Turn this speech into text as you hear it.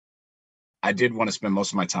I did want to spend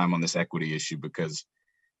most of my time on this equity issue because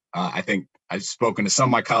I think I've spoken to some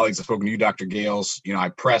of my colleagues. I've spoken to you, Dr. Gales. You know, I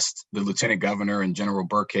pressed the Lieutenant Governor and General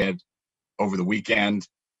Burkhead over the weekend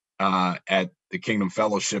at the Kingdom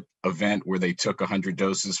Fellowship event where they took 100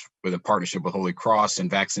 doses with a partnership with Holy Cross and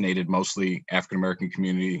vaccinated mostly African-American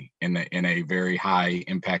community in a very high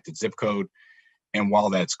impacted zip code. And while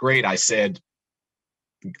that's great, I said,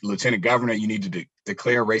 Lieutenant Governor, you need to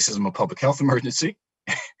declare racism a public health emergency.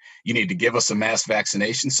 You need to give us a mass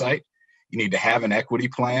vaccination site. You need to have an equity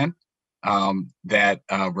plan that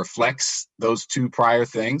reflects those two prior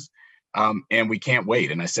things. And we can't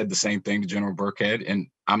wait. And I said the same thing to General Burkhead. And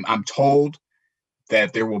I'm told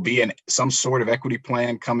that there will be some sort of equity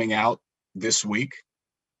plan coming out this week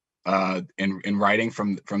in writing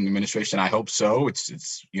from the administration. I hope so.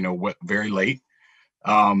 It's very late.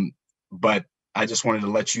 But I just wanted to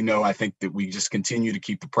let you know, I think that we just continue to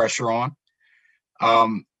keep the pressure on.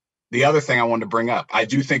 The other thing I wanted to bring up, I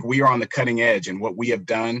do think we are on the cutting edge, and what we have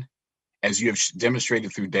done, as you have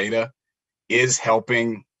demonstrated through data, is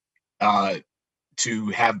helping to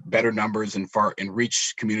have better numbers and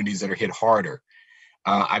reach communities that are hit harder.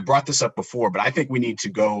 I brought this up before, but I think we need to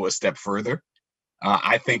go a step further.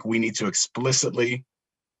 I think we need to explicitly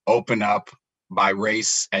open up by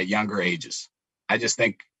race at younger ages. I just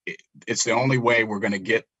think it's the only way we're going to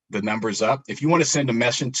get the numbers up. If you want to send a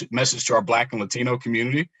message to our Black and Latino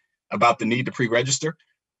community about the need to pre-register,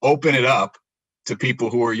 open it up to people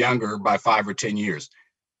who are younger by 5 or 10 years.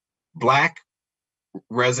 Black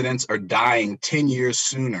residents are dying 10 years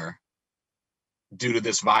sooner due to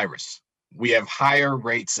this virus. We have higher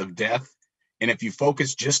rates of death. And if you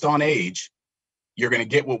focus just on age, you're going to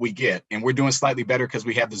get what we get. And we're doing slightly better because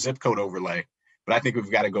we have the zip code overlay. But I think we've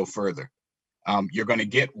got to go further. You're going to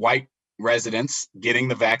get white residents getting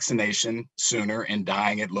the vaccination sooner and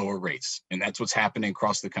dying at lower rates. And that's what's happening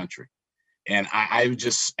across the country. And I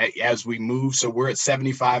just, as we move, so we're at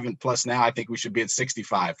 75 and plus now, I think we should be at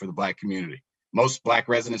 65 for the Black community. Most Black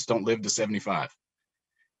residents don't live to 75.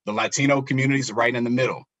 The Latino communities are right in the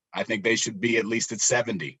middle. I think they should be at least at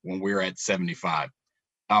 70 when we're at 75.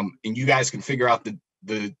 And you guys can figure out how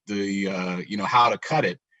to cut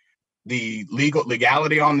it. The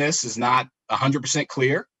legality on this is not 100%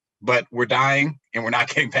 clear, but we're dying and we're not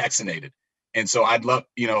getting vaccinated. And so I'd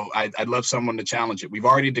love someone to challenge it. We've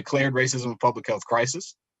already declared racism a public health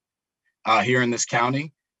crisis here in this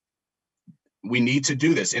county. We need to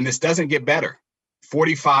do this. And this doesn't get better.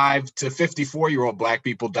 45 to 54-year-old Black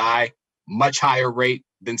people die much higher rate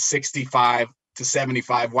than 65 to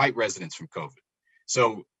 75 white residents from COVID.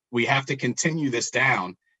 So we have to continue this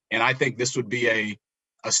down. And I think this would be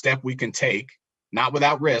a step we can take, not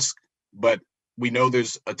without risk, but we know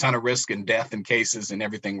there's a ton of risk and death and cases and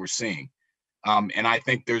everything we're seeing. And I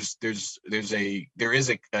think there is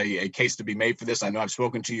a case to be made for this. I know I've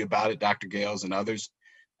spoken to you about it, Dr. Gales and others.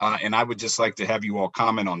 And I would just like to have you all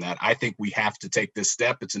comment on that. I think we have to take this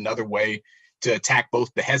step. It's another way to attack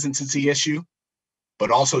both the hesitancy issue,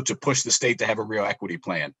 but also to push the state to have a real equity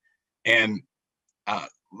plan. And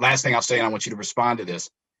last thing I'll say, and I want you to respond to this.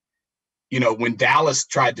 You know, when Dallas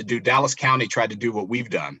County tried to do what we've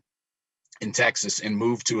done in Texas and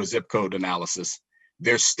move to a zip code analysis,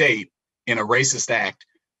 their state, in a racist act,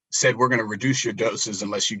 said, we're going to reduce your doses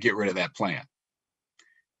unless you get rid of that plan.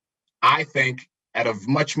 I think at a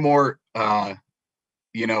much more, kind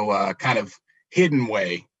of hidden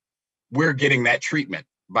way, we're getting that treatment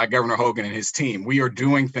by Governor Hogan and his team. We are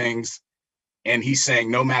doing things, and he's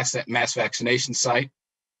saying no mass vaccination site.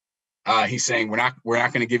 He's saying we're not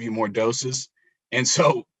going to give you more doses, and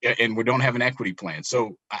we don't have an equity plan.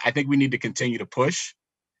 So I think we need to continue to push.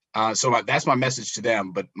 So that's my message to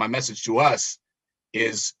them. But my message to us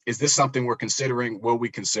is this something we're considering? Will we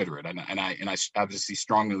consider it? And I obviously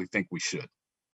strongly think we should.